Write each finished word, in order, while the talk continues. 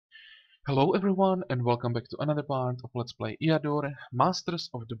Hello everyone and welcome back to another part of Let's Play Eador, Masters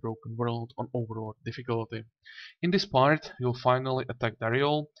of the Broken World on Overlord difficulty. In this part you'll finally attack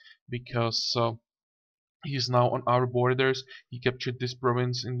Dariol because he is now on our borders. He captured this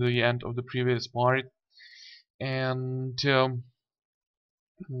province in the end of the previous part, and even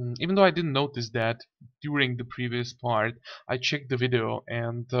though I didn't notice that during the previous part, I checked the video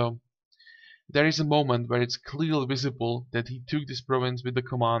and there is a moment where it's clearly visible that he took this province with the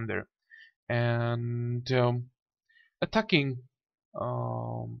commander. And attacking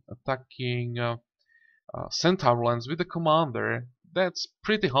Centaur lands with the commander, that's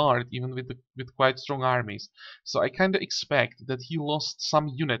pretty hard even with quite strong armies. So I kinda expect that he lost some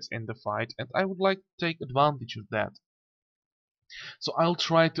units in the fight, and I would like to take advantage of that. So I'll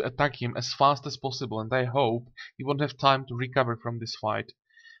try to attack him as fast as possible, and I hope he won't have time to recover from this fight.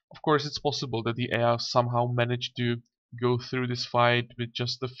 Of course, it's possible that the AI somehow managed to go through this fight with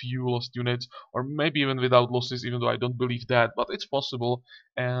just a few lost units, or maybe even without losses, even though I don't believe that, but it's possible,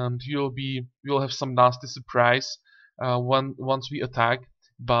 and you'll have some nasty surprise once we attack.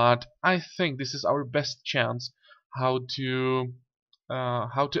 But I think this is our best chance how to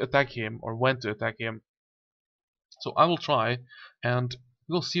attack him or when to attack him. So I will try, and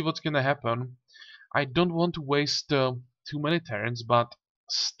we'll see what's gonna happen. I don't want to waste too many turns, but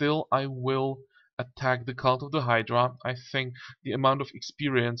still I will attack the Cult of the Hydra. I think the amount of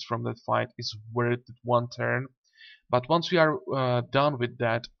experience from that fight is worth it one turn. But once we are done with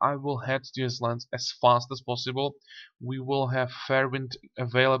that, I will head to his lands as fast as possible. We will have Fairwind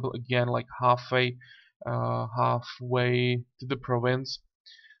available again, like halfway to the province.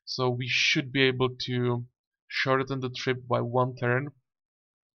 So we should be able to shorten the trip by one turn.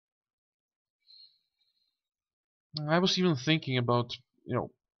 I was even thinking about,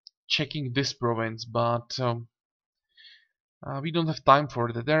 checking this province, but we don't have time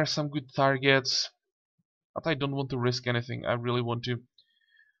for that. There are some good targets, but I don't want to risk anything. I really want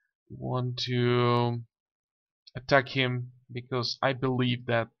to attack him because I believe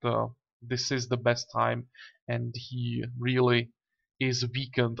that this is the best time, and he really is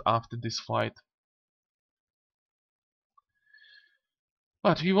weakened after this fight.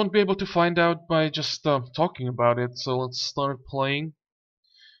 But we won't be able to find out by just talking about it. So let's start playing.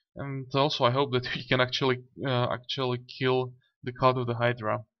 And also, I hope that we can actually kill the Cult of the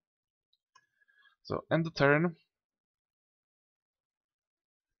Hydra. So end the turn.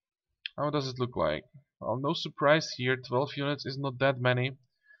 How does it look like? Well, no surprise here. 12 units is not that many.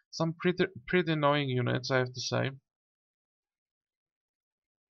 Some pretty annoying units, I have to say.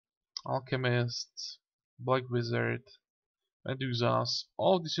 Alchemist, Black Wizard, Medusas.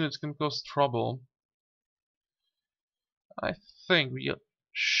 All these units can cause trouble. I think we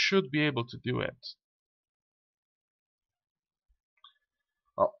should be able to do it.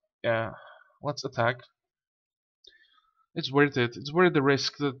 Well, yeah. Let's attack. It's worth it. It's worth the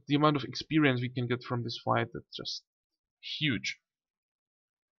risk. The amount of experience we can get from this fight, that's just huge.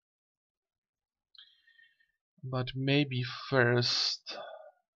 But maybe first,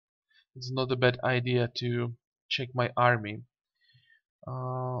 it's not a bad idea to check my army.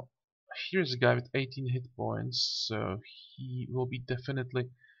 Uh, Here's a guy with 18 hit points, so he will be definitely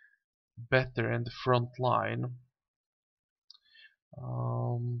better in the front line.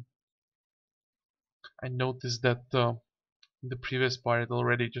 I noticed that in the previous part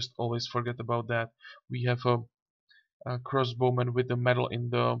already, just always forget about that. We have a crossbowman with the medal in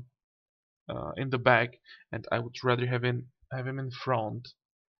the back, and I would rather have him in front.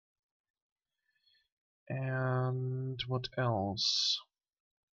 And what else?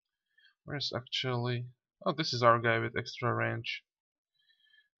 Where's actually... Oh, this is our guy with extra range.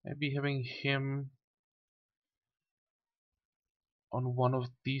 Maybe having him on one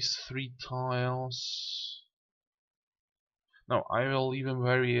of these three tiles. No, I will leave him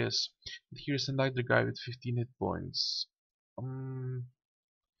where he is. Here's another guy with 15 hit points.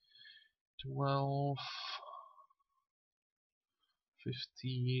 12,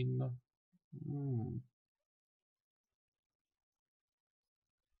 15.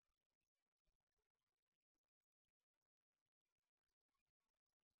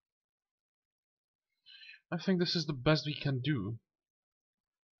 I think this is the best we can do.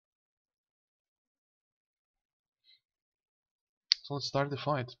 So let's start the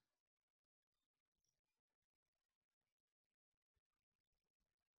fight.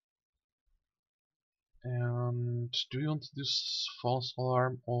 And do you want to do false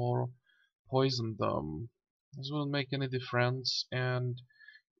alarm or poison them? This wouldn't make any difference, and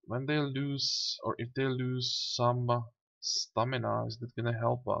when they lose, or if they lose some stamina, is that gonna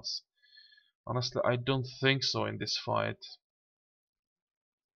help us? Honestly, I don't think so in this fight.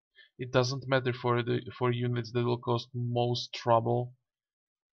 It doesn't matter for units that will cause most trouble,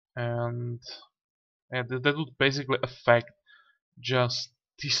 and that would basically affect just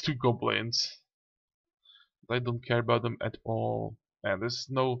these two goblins. I don't care about them at all, and there's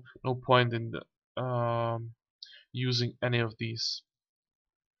no point in using any of these.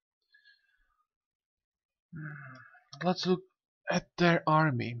 Let's look at their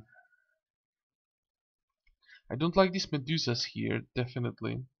army. I don't like these Medusas here,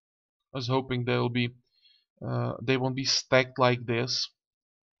 definitely. I was hoping they won't be stacked like this.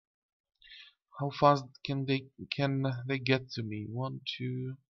 How fast can they get to me? One,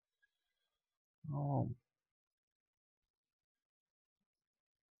 two. Oh,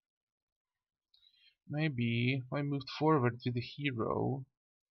 maybe if I moved forward with the hero,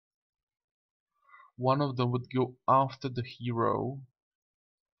 one of them would go after the hero.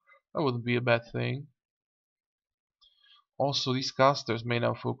 That wouldn't be a bad thing. Also, these casters may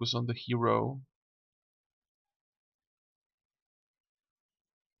now focus on the hero.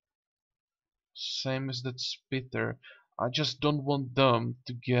 Same as that spitter. I just don't want them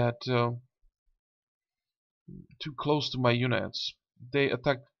to get too close to my units. They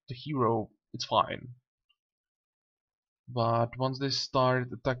attack the hero, it's fine. But once they start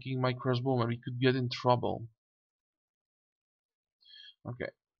attacking my crossbowmen, we could get in trouble.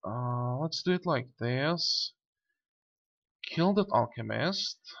 Okay, let's do it like this. Kill that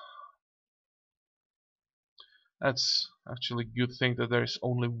alchemist. That's actually a good thing that there is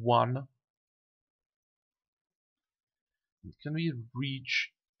only one. Can we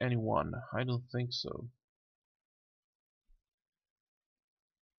reach anyone? I don't think so.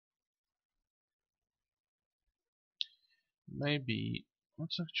 Maybe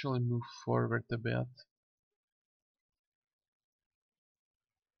let's actually move forward a bit.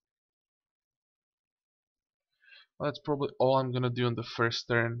 Well, that's probably all I'm gonna do on the first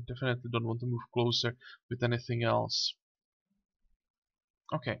turn. Definitely don't want to move closer with anything else.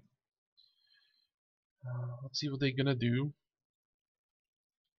 Okay. Let's see what they're gonna do.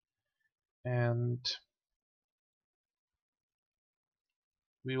 And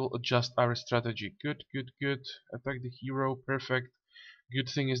we will adjust our strategy. Good, good, good. Attack the hero. Perfect. Good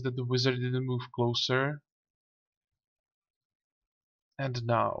thing is that the wizard didn't move closer. And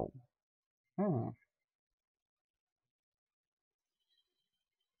now.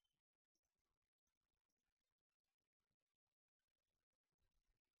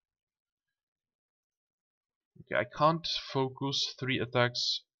 Okay, I can't focus 3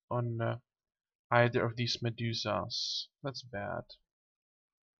 attacks on either of these Medusas. That's bad.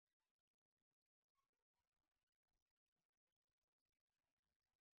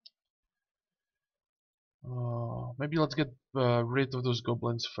 Maybe let's get rid of those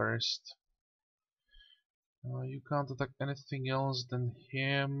goblins first. You can't attack anything else than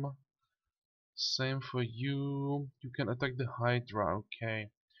him. Same for you. You can attack the Hydra,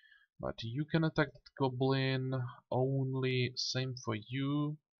 okay. But you can attack that goblin only. Same for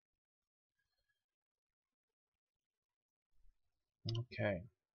you. Okay.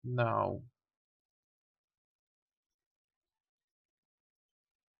 Now.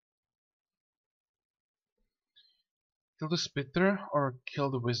 Kill the spitter or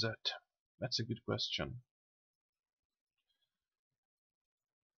kill the wizard? That's a good question.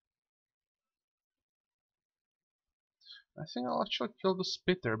 I think I'll actually kill the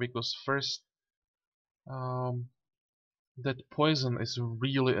spitter because first, that poison is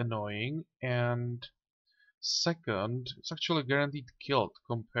really annoying, and second, it's actually guaranteed killed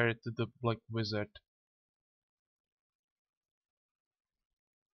compared to the black wizard.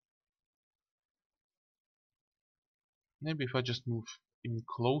 Maybe if I just move in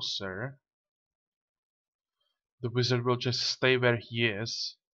closer, the wizard will just stay where he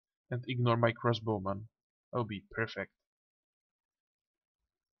is and ignore my crossbowman. That would be perfect.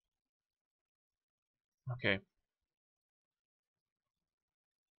 Okay.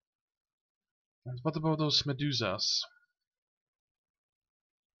 And what about those Medusas?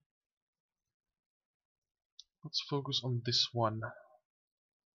 Let's focus on this one.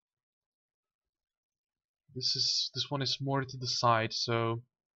 This one is more to the side, so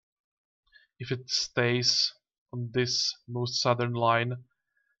if it stays on this most southern line,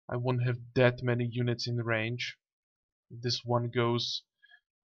 I won't have that many units in range. If this one goes,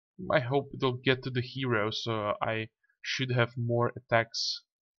 I hope it'll get to the hero, so I should have more attacks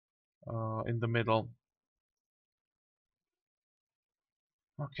in the middle.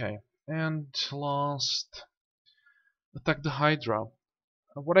 Okay, and last, attack the Hydra.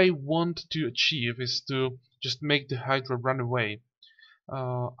 What I want to achieve is to just make the Hydra run away.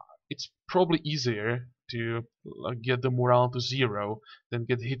 Uh, it's probably easier to get the morale to 0, then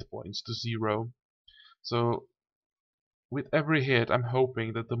get hit points to 0. So with every hit, I'm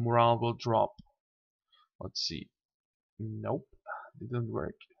hoping that the morale will drop. Let's see. Nope, didn't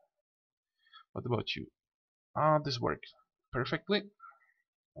work. What about you? Ah, this worked perfectly.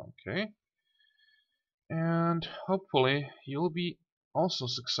 Okay. And hopefully you'll be also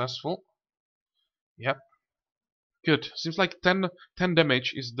successful. Yep. Good. Seems like 10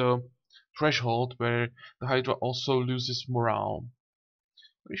 damage is the threshold where the Hydra also loses morale.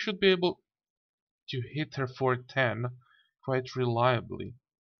 We should be able to hit her for 10 quite reliably.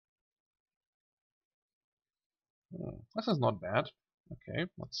 This is not bad. Okay,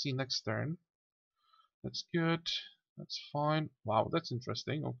 let's see next turn. That's good. That's fine. Wow, that's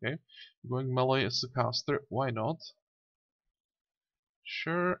interesting. Okay, going melee as a caster. Why not?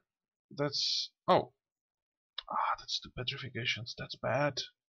 Sure. That's... Oh. Ah, that's 2 petrifications. That's bad.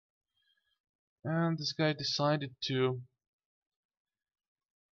 And this guy decided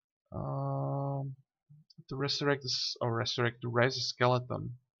um, to resurrect this, or resurrect, to raise a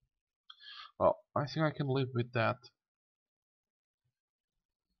skeleton. Well, I think I can live with that.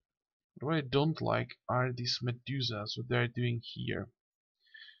 What I don't like are these Medusas, what they're doing here.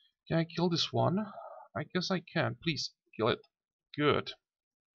 Can I kill this one? I guess I can. Please, kill it. Good.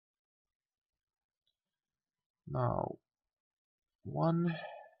 Now, 1,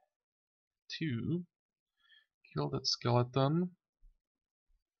 2, kill that skeleton.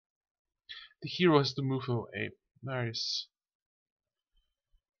 The hero has to move away. There is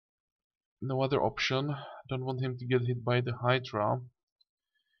no other option. Don't want him to get hit by the Hydra.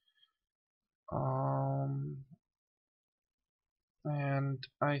 And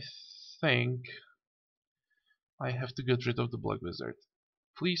I think I have to get rid of the Black Wizard.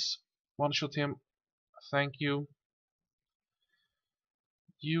 Please, one-shot him. Thank you.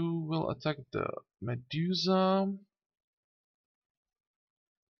 You will attack the Medusa.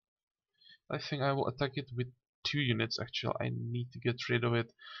 I think I will attack it with 2 units actually. I need to get rid of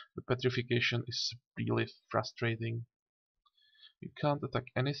it. The petrification is really frustrating. You can't attack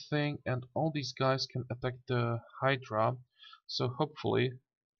anything, and all these guys can attack the Hydra. So hopefully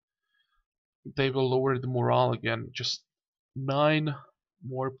they will lower the morale again. Just 9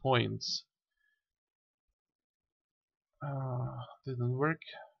 more points. Didn't work.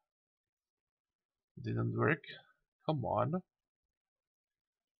 Didn't work. Come on.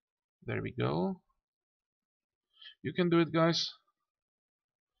 There we go. You can do it, guys.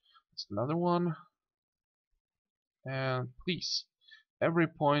 It's another one. And please, every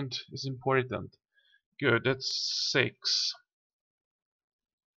point is important. Good, that's 6.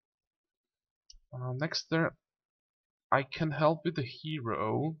 Next there, I can help with the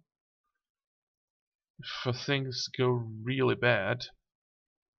hero if things go really bad.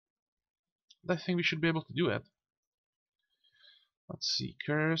 I think we should be able to do it. Let's see,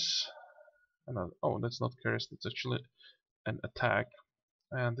 curse. Oh, that's not curse, that's actually an attack.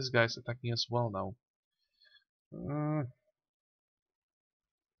 And this guy's attacking as well now.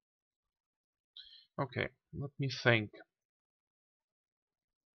 Okay, let me think.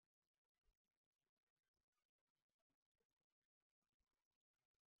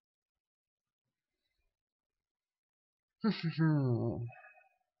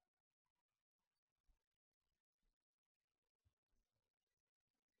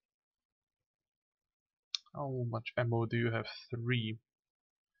 How much ammo do you have? 3.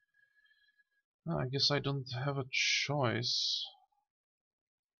 I guess I don't have a choice.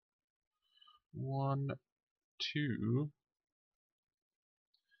 1, 2.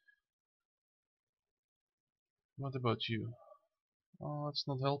 What about you? Oh, it's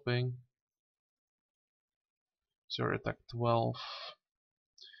not helping. So attack 12.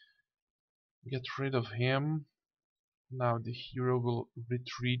 Get rid of him. Now the hero will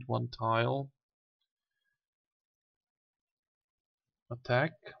retreat 1 tile.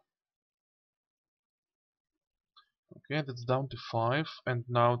 Attack. Okay, that's down to 5. And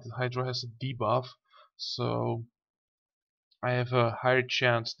now the Hydra has a debuff. So I have a higher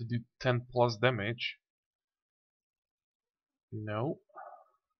chance to do 10 plus damage. No.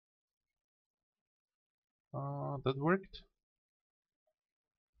 That worked.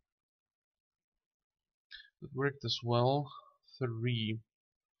 That worked as well. 3.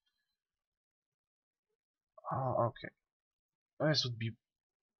 Okay. This would be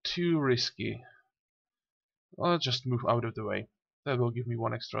too risky. I'll just move out of the way. That will give me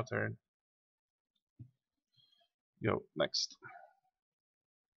 1 extra turn. Go, next.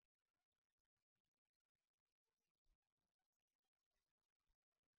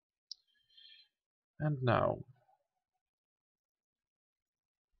 And now.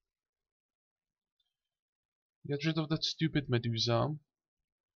 Get rid of that stupid Medusa.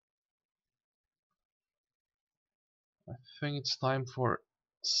 I think it's time for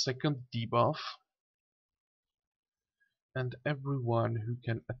second debuff. And everyone who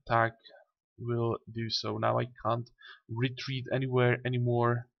can attack will do so. Now I can't retreat anywhere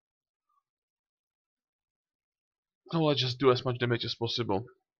anymore. So I'll just do as much damage as possible.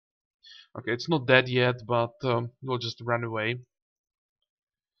 Okay, it's not dead yet, but we'll just run away.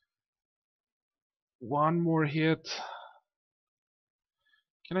 One more hit.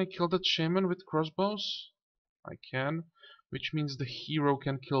 Can I kill that shaman with crossbows? I can, which means the hero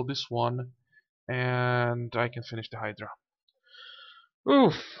can kill this one, and I can finish the Hydra.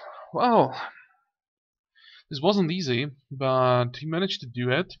 Oof! Well, this wasn't easy, but he managed to do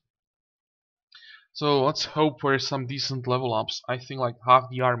it. So let's hope for some decent level ups. I think like half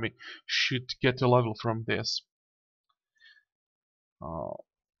the army should get a level from this.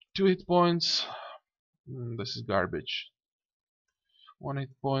 2 hit points. This is garbage. 1 hit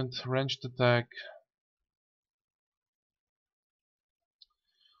point, ranged attack.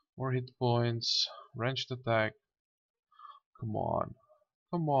 4 hit points, ranged attack. Come on.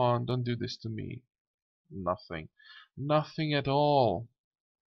 Come on, don't do this to me. Nothing. Nothing at all.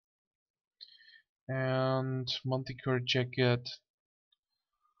 And Manticore jacket.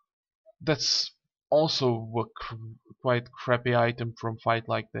 That's also a quite crappy item from fight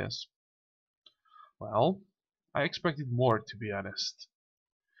like this. Well, I expected more, to be honest.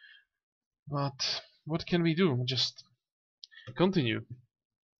 But what can we do? Just continue.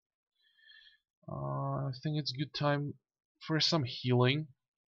 I think it's good time for some healing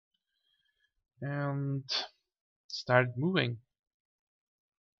and start moving.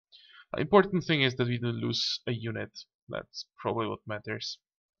 The important thing is that we don't lose a unit. That's probably what matters.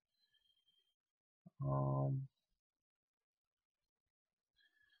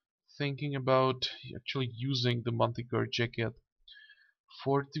 Thinking about actually using the Manticore jacket.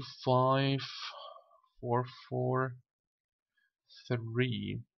 4 to 5, 4, 4,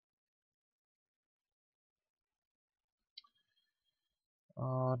 3.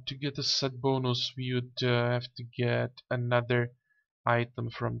 To get a set bonus, we would have to get another item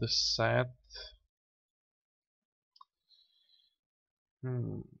from the set.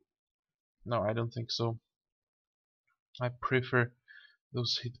 No, I don't think so. I prefer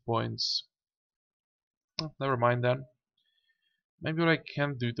those hit points. Oh, never mind then. Maybe what I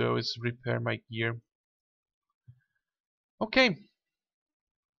can do though is repair my gear. Okay.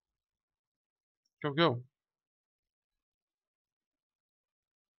 Go.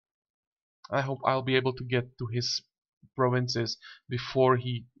 I hope I'll be able to get to his provinces before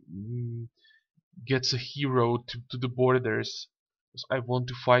he gets a hero to the borders. Because I want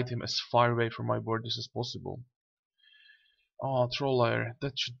to fight him as far away from my borders as possible. Oh, Troller,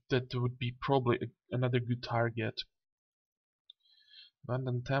 that would be probably another good target.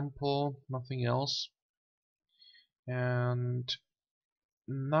 Abandoned Temple, nothing else. And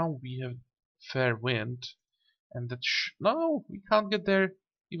now we have Fair Wind, and that no, we can't get there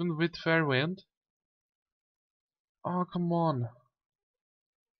even with Fair Wind. Oh, come on.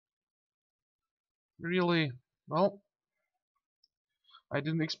 Really? Well, I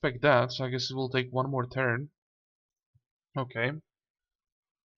didn't expect that, so I guess it will take one more turn. Okay.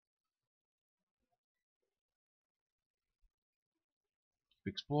 Keep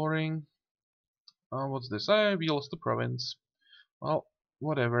exploring. What's this? We lost the province. Well,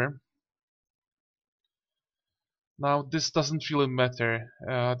 whatever. Now, this doesn't really matter.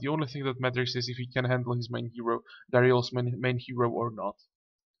 The only thing that matters is if he can handle his main hero, Dariols' main hero, or not.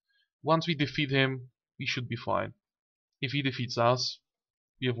 Once we defeat him, we should be fine. If he defeats us,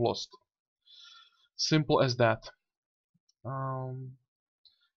 we have lost. Simple as that. How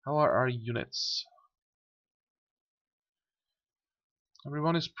are our units?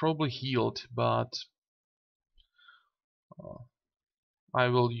 Everyone is probably healed, but I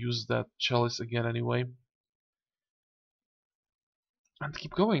will use that chalice again anyway. And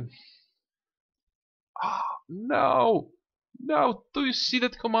keep going. Ah, no! No! Do you see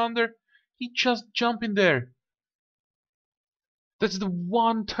that, Commander? He just jumped in there. That's the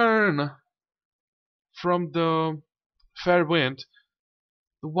one turn from the Fair Wind.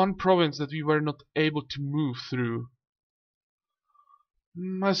 The one province that we were not able to move through.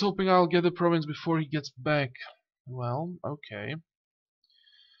 I was hoping I'll get the province before he gets back. Well, okay.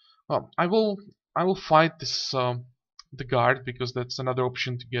 Well, I will fight this the guard because that's another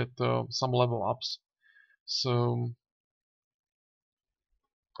option to get some level ups. So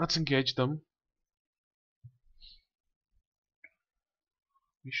let's engage them.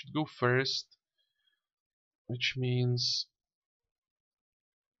 We should go first, which means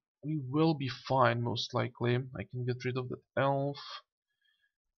we will be fine most likely. I can get rid of that elf.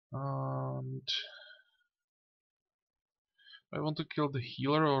 And I want to kill the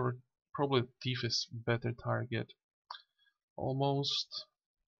healer, or probably the thief is better target. Almost.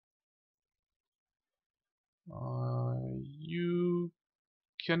 You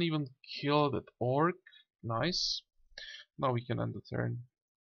can even kill that orc. Nice. Now we can end the turn.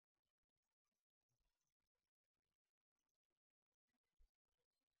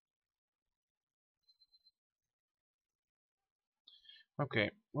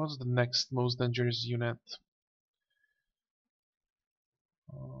 Okay, what's the next most dangerous unit?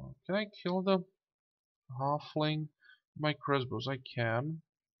 Can I kill the halfling? My crossbows, I can.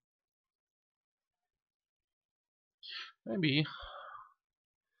 Maybe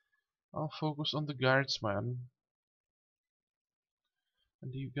I'll focus on the guardsman.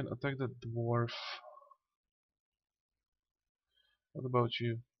 And you can attack the dwarf. What about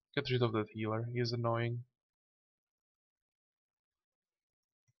you? Get rid of that healer, he is annoying.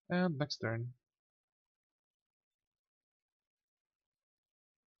 And next turn.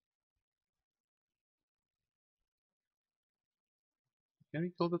 Can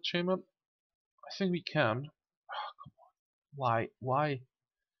we kill the shaman? I think we can. Why? Why?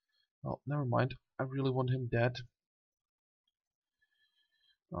 Oh, never mind. I really want him dead.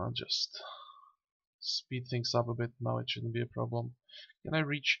 I'll just speed things up a bit. Now it shouldn't be a problem. Can I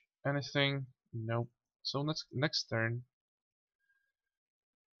reach anything? Nope. So next turn.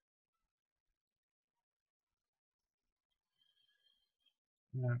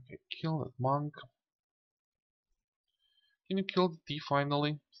 Okay, kill that monk. Can you kill the thief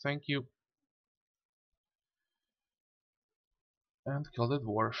finally? Thank you. And kill the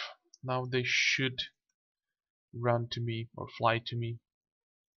dwarf. Now they should run to me or fly to me.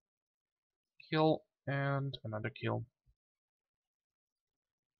 Kill and another kill.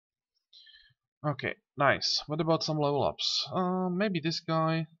 Okay, nice. What about some level ups? Maybe this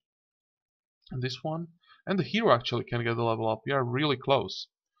guy and this one. And the hero actually can get a level up. We are really close.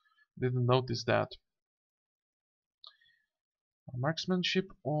 Didn't notice that. Marksmanship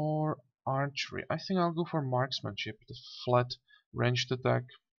or archery? I think I'll go for marksmanship. The flat ranged attack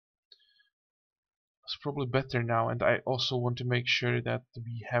is probably better now, and I also want to make sure that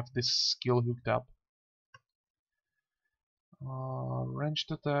we have this skill hooked up.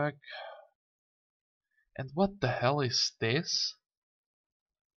 Ranged attack. And what the hell is this?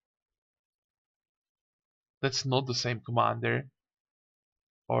 That's not the same commander.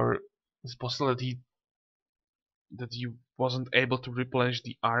 Or it's possible that he wasn't able to replenish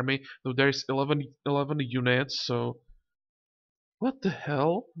the army. Though there's 11 units, so what the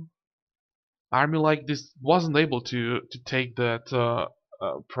hell? Army like this wasn't able to take that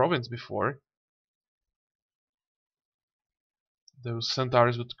province before. Those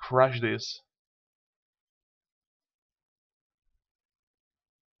centaurs would crush this.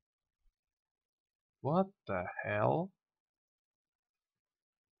 What the hell?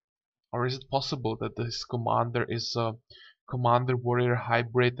 Or is it possible that this commander is a commander warrior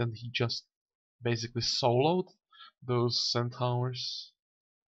hybrid and he just basically soloed those centaurs?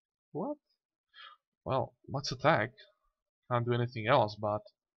 What? Well, let's attack. Can't do anything else, but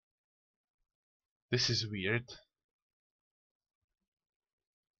this is weird.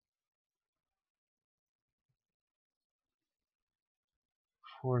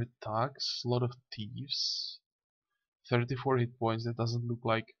 Four thugs, a lot of thieves. 34 hit points, that doesn't look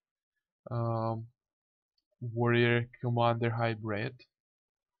like um, warrior commander hybrid.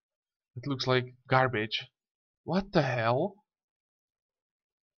 It looks like garbage. What the hell?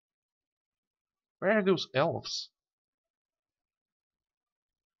 Where are those elves?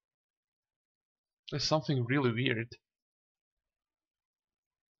 There's something really weird.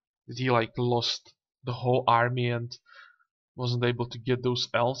 Did he like lost the whole army and wasn't able to get those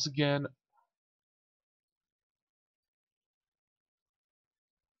elves again?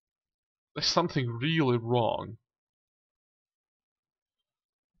 There's something really wrong.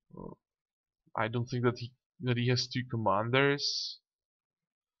 I don't think that he has two commanders.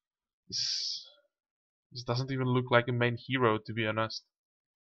 This this doesn't even look like a main hero, to be honest.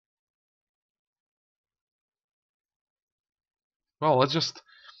 Well, let's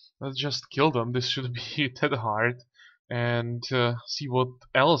just kill them. This shouldn't be that hard, and see what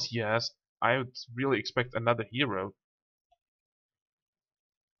else he has. I would really expect another hero.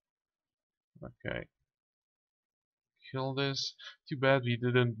 Okay, kill this. Too bad we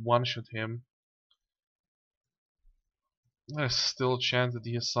didn't one-shot him. There's still a chance that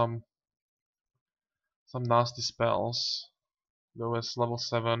he has some nasty spells. Though it's level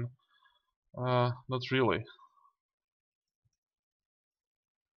 7. Not really.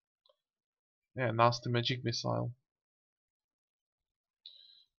 Yeah, nasty magic missile.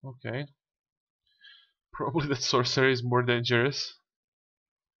 Okay. Probably that sorcerer is more dangerous.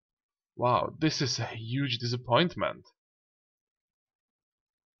 Wow, this is a huge disappointment.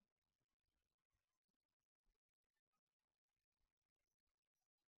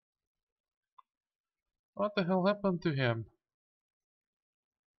 What the hell happened to him?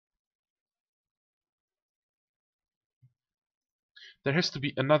 There has to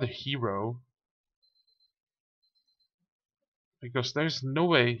be another hero. Because there's no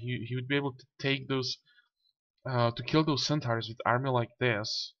way he would be able to take those, to kill those centaurs with army like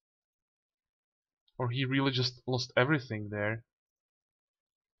this. Or he really just lost everything there.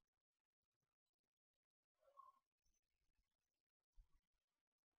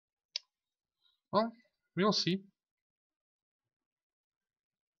 Well, we'll see.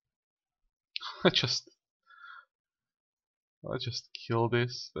 I just, I just kill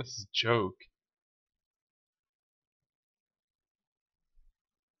this. This is a joke.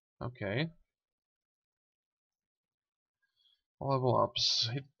 Okay. Level ups.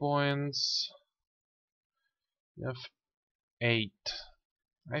 Hit points. You have 8.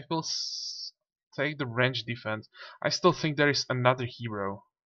 I will take the range defense. I still think there is another hero.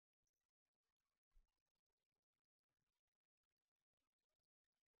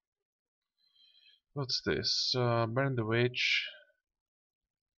 What's this? Burn the Witch.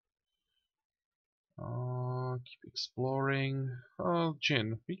 Keep exploring.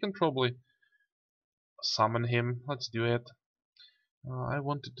 Jin. We can probably summon him. Let's do it. I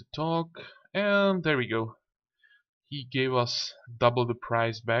wanted to talk. And there we go. He gave us double the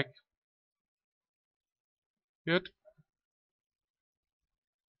price back. Good.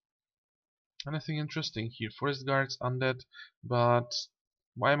 Anything interesting here? Forest guards, undead, but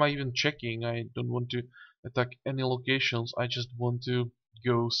why am I even checking? I don't want to attack any locations. I just want to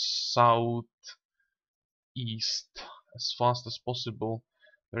go southeast as fast as possible.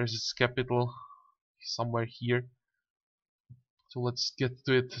 There is its capital somewhere here. So let's get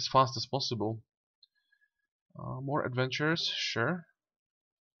to it as fast as possible. More adventures, sure.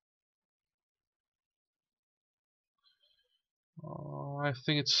 I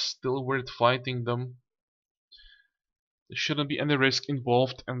think it's still worth fighting them. There shouldn't be any risk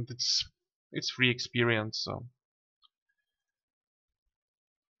involved, and it's free experience, so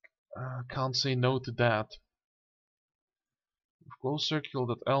can't say no to that. Closer, kill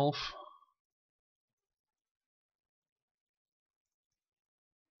that elf.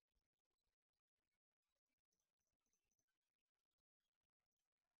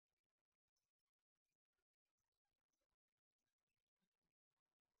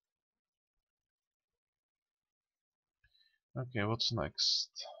 Okay, what's next?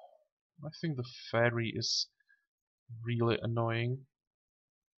 I think the fairy is really annoying.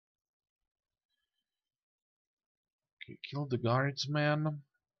 Okay, kill the guardsman.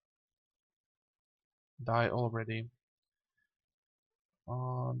 Die already.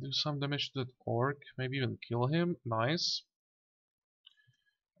 Do some damage to that orc. Maybe even kill him. Nice.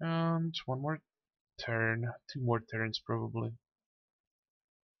 And one more turn. 2 more turns probably.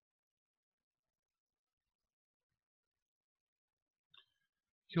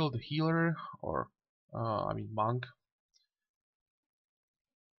 Kill the healer, or I mean monk.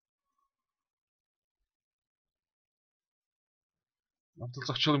 Let's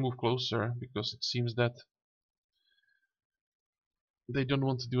actually move closer, because it seems that they don't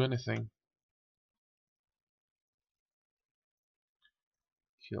want to do anything.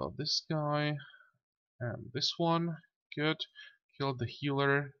 Kill this guy, and this one. Good. Kill the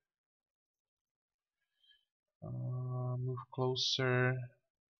healer. Move closer.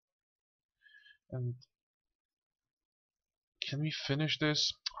 And can we finish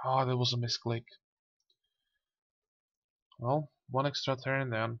this? Ah, that was a misclick. Well, one extra turn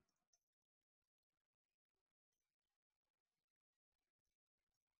then.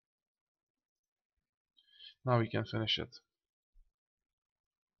 Now we can finish it.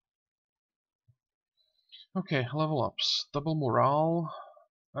 Okay, level ups. Double morale.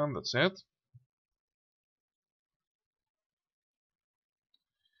 And that's it.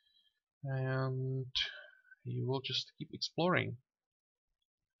 And you will just keep exploring.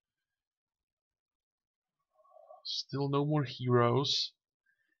 Still no more heroes.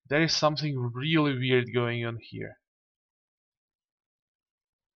 There is something really weird going on here.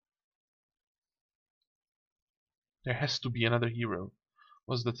 There has to be another hero.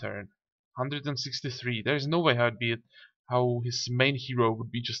 What's the turn? 163. There is no way how his main hero would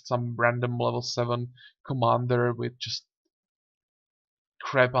be just some random level 7 commander with just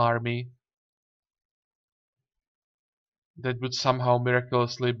crap army. that would somehow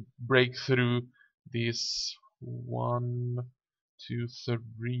miraculously break through these 1, 2,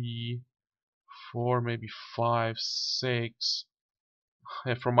 3, 4, maybe 5, 6.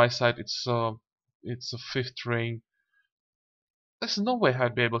 Yeah, from my side, it's a fifth ring. There's no way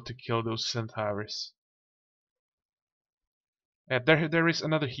I'd be able to kill those centaurs. Yeah, there is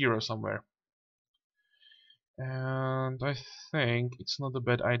another hero somewhere. And I think it's not a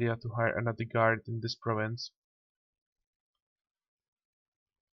bad idea to hire another guard in this province.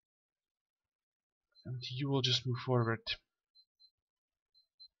 And you will just move forward.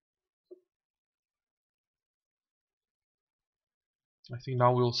 I think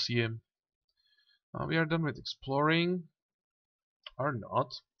now we'll see him. We are done with exploring. Or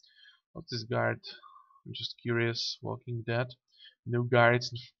not. What's this guard? I'm just curious. Walking Dead. No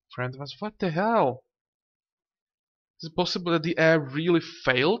guards in front of us. What the hell? Is it possible that the air really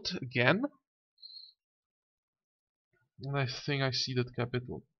failed again? And I think I see that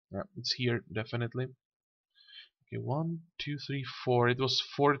capital. Yeah, it's here, definitely. Okay, 1, 2, 3, 4. It was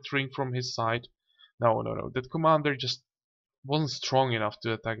fourth ring from his side. No, no, no. That commander just wasn't strong enough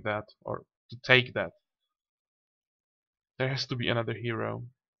to attack that or to take that. There has to be another hero.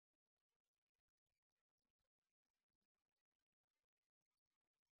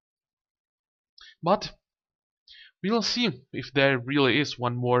 But we'll see if there really is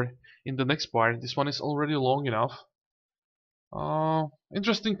one more in the next part. This one is already long enough.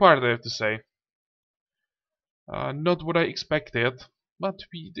 Interesting part, I have to say. Not what I expected, but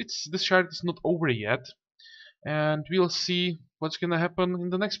this shard is not over yet, and we'll see what's gonna happen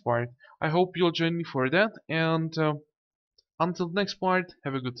in the next part. I hope you'll join me for that, and until the next part,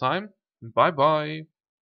 have a good time. Bye bye.